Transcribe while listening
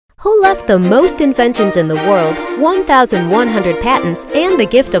Who left the most inventions in the world, 1,100 patents, and the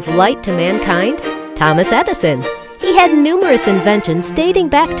gift of light to mankind? Thomas Edison. He had numerous inventions dating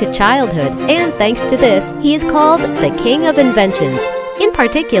back to childhood, and thanks to this, he is called the King of Inventions. In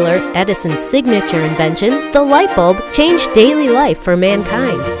particular, Edison's signature invention, the light bulb, changed daily life for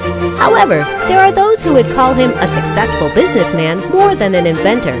mankind. However, there are those who would call him a successful businessman more than an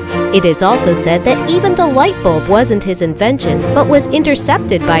inventor. It is also said that even the light bulb wasn't his invention, but was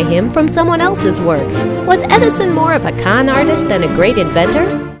intercepted by him from someone else's work. Was Edison more of a con artist than a great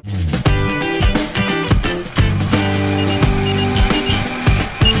inventor?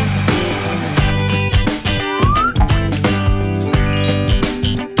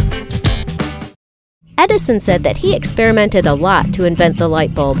 Edison said that he experimented a lot to invent the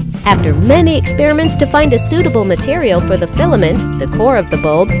light bulb. After many experiments to find a suitable material for the filament, the core of the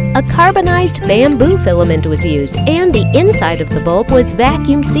bulb, a carbonized bamboo filament was used, and the inside of the bulb was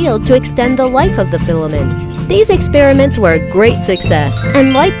vacuum sealed to extend the life of the filament. These experiments were a great success,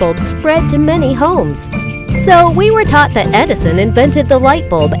 and light bulbs spread to many homes. So we were taught that Edison invented the light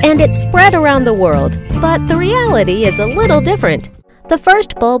bulb and it spread around the world, but the reality is a little different. The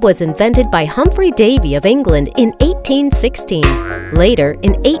first bulb was invented by Humphrey Davy of England in 1816. Later,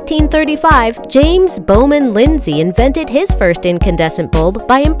 in 1835, James Bowman Lindsay invented his first incandescent bulb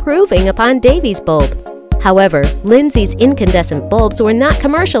by improving upon Davy's bulb. However, Lindsay's incandescent bulbs were not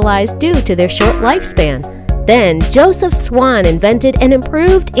commercialized due to their short lifespan. Then, Joseph Swan invented an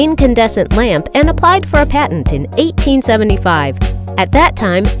improved incandescent lamp and applied for a patent in 1875. At that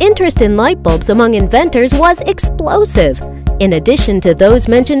time, interest in light bulbs among inventors was explosive. In addition to those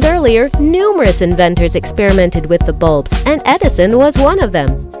mentioned earlier, numerous inventors experimented with the bulbs, and Edison was one of them.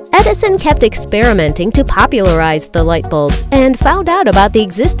 Edison kept experimenting to popularize the light bulbs and found out about the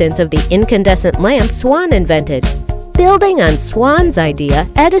existence of the incandescent lamp Swan invented. Building on Swan's idea,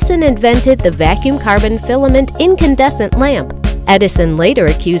 Edison invented the vacuum carbon filament incandescent lamp. Edison later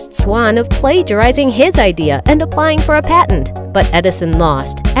accused Swan of plagiarizing his idea and applying for a patent, but Edison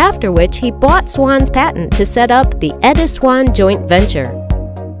lost, after which he bought Swan's patent to set up the Edison joint venture.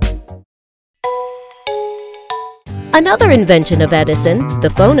 Another invention of Edison, the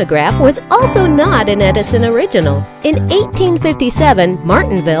phonograph, was also not an Edison original. In 1857,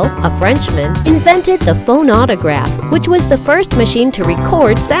 Martinville, a Frenchman, invented the phonautograph, which was the first machine to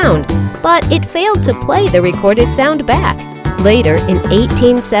record sound, but it failed to play the recorded sound back. Later, in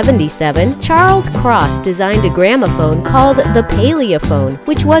 1877, Charles Cross designed a gramophone called the Paleophone,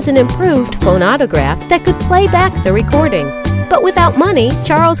 which was an improved phonautograph that could play back the recording. But without money,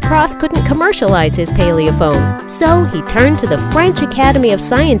 Charles Cross couldn't commercialize his Paleophone, so he turned to the French Academy of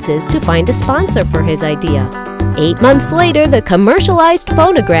Sciences to find a sponsor for his idea. 8 months later, the commercialized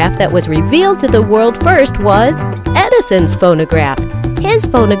phonograph that was revealed to the world first was Edison's phonograph. His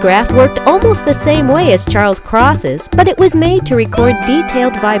phonograph worked almost the same way as Charles Cross's, but it was made to record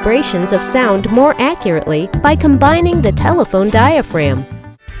detailed vibrations of sound more accurately by combining the telephone diaphragm.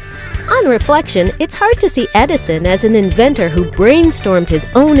 On reflection, it's hard to see Edison as an inventor who brainstormed his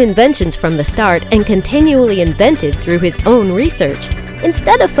own inventions from the start and continually invented through his own research.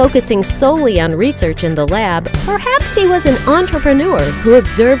 Instead of focusing solely on research in the lab, perhaps he was an entrepreneur who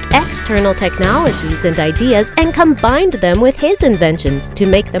observed external technologies and ideas and combined them with his inventions to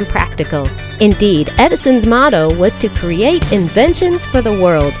make them practical. Indeed, Edison's motto was to create inventions for the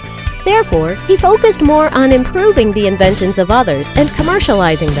world. Therefore, he focused more on improving the inventions of others and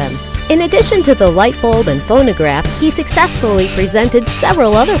commercializing them. In addition to the light bulb and phonograph, he successfully presented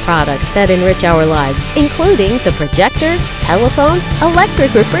several other products that enrich our lives, including the projector, telephone,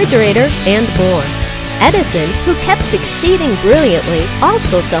 electric refrigerator, and more. Edison, who kept succeeding brilliantly,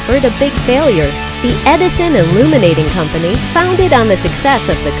 also suffered a big failure. The Edison Illuminating Company, founded on the success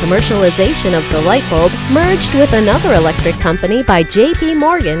of the commercialization of the light bulb, merged with another electric company by J.P.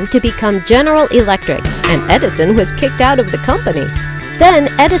 Morgan to become General Electric, and Edison was kicked out of the company. Then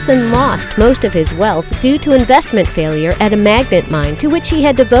Edison lost most of his wealth due to investment failure at a magnet mine to which he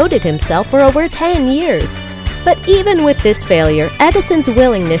had devoted himself for over 10 years. But even with this failure, Edison's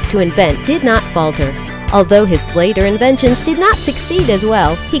willingness to invent did not falter. Although his later inventions did not succeed as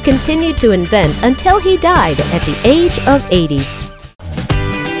well, he continued to invent until he died at the age of 80.